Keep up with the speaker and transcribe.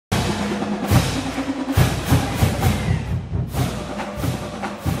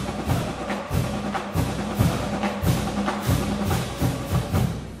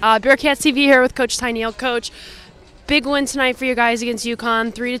Bearcats TV here with Coach Tyneal. Coach, big win tonight for you guys against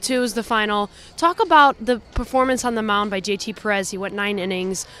UConn. 3-2 is the final. Talk about the performance on the mound by JT Perez. He went 9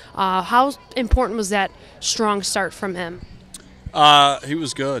 innings. How important was that strong start from him? He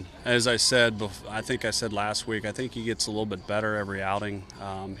was good. As I said, I think I said last week, I think he gets a little bit better every outing.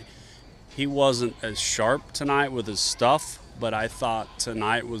 He wasn't as sharp tonight with his stuff, but I thought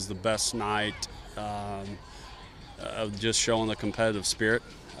tonight was the best night of just showing the competitive spirit.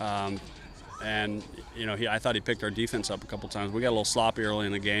 And you know, I thought he picked our defense up a couple times. We got a little sloppy early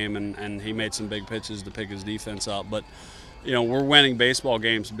in the game, and he made some big pitches to pick his defense up. But you know, we're winning baseball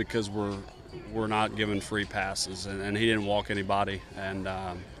games because we're not giving free passes, and he didn't walk anybody. And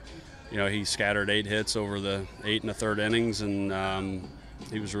you know, he scattered 8 hits over the 8 1/3 innings, and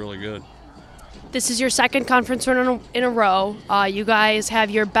he was really good. This is your second conference win in a row. You guys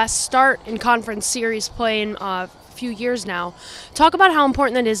have your best start in conference series play in a few years now. Talk about how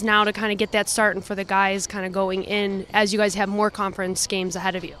important that is now to kind of get that start and for the guys kind of going in as you guys have more conference games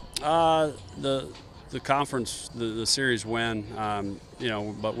ahead of you. The conference, the series win, you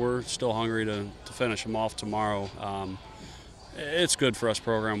know, but we're still hungry to finish them off tomorrow. It's good for us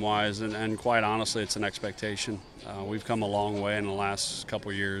program-wise, and quite honestly, it's an expectation. We've come a long way in the last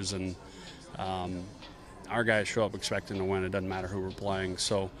couple years, and our guys show up expecting to win. It doesn't matter who we're playing.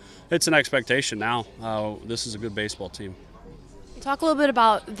 So it's an expectation now. This is a good baseball team. Talk a little bit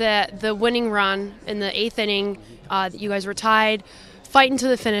about the winning run in the 8th inning. You guys were tied, fighting to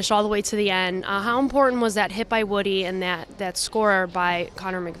the finish all the way to the end. How important was that hit by Woody and that score by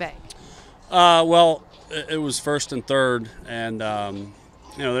Connor McVeigh? Well, it was first and third, and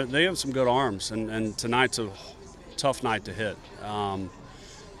you know, they have some good arms, and tonight's a tough night to hit.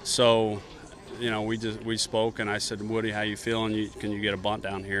 So, you know, we spoke, and I said, Woody, how you feeling? Can you get a bunt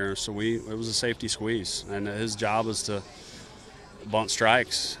down here? So it was a safety squeeze, and his job is to bunt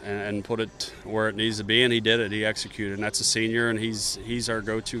strikes and put it where it needs to be, and he did it. He executed, and that's a senior, and he's our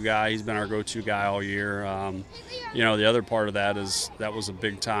go-to guy. He's been our go-to guy all year. You know, the other part of that is that was a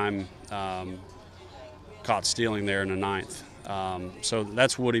big-time caught stealing there in the 9th. So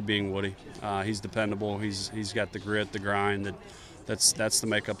that's Woody being Woody. He's dependable. He's got the grit, the grind. That's the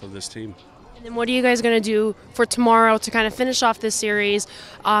makeup of this team. And then what are you guys going to do for tomorrow to kind of finish off this series,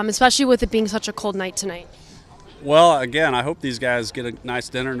 especially with it being such a cold night tonight? Well, again, I hope these guys get a nice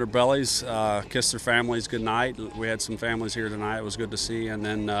dinner in their bellies, kiss their families good night. We had some families here tonight. It was good to see, and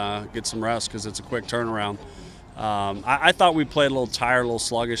then get some rest because it's a quick turnaround. I thought we played a little tired, a little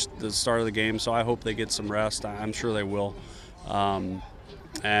sluggish at the start of the game, so I hope they get some rest. I'm sure they will.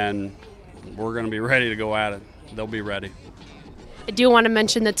 And we're going to be ready to go at it. They'll be ready. I do want to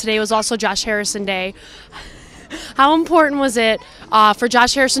mention that today was also Josh Harrison Day. How important was it for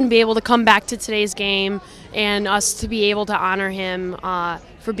Josh Harrison to be able to come back to today's game and us to be able to honor him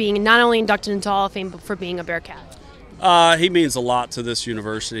for being not only inducted into Hall of Fame, but for being a Bearcat? He means a lot to this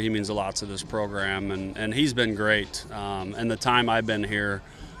university. He means a lot to this program, and he's been great. And the time I've been here,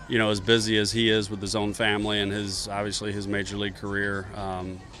 you know, as busy as he is with his own family and obviously his major league career,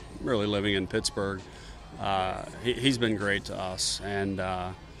 really living in Pittsburgh, he's been great to us. And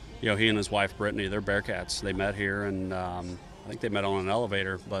you know, he and his wife Brittany, they're Bearcats. They met here, and I think they met on an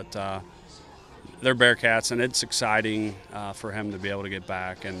elevator, but they're Bearcats, and it's exciting for him to be able to get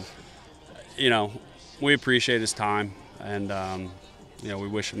back. And you know, we appreciate his time, and you know, we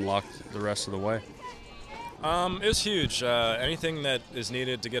wish him luck the rest of the way. It was huge. Anything that is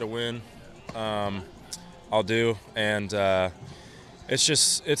needed to get a win, I'll do, and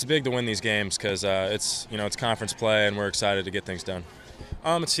it's big to win these games because it's conference play, and we're excited to get things done.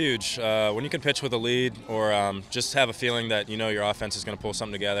 It's huge. When you can pitch with a lead, or just have a feeling that you know your offense is going to pull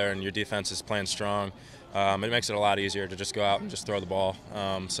something together and your defense is playing strong, it makes it a lot easier to just go out and just throw the ball.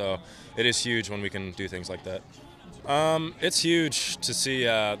 So it is huge when we can do things like that. It's huge to see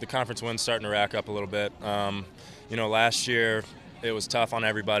the conference wins starting to rack up a little bit. You know, last year it was tough on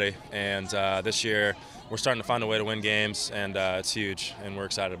everybody, and this year we're starting to find a way to win games, and it's huge, and we're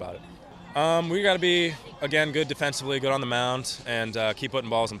excited about it. We got to be, again, good defensively, good on the mound, and keep putting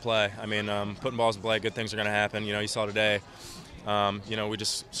balls in play. I mean, putting balls in play, good things are going to happen. You know, you saw today. You know, we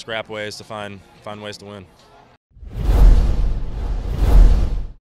just scrap ways to find ways to win.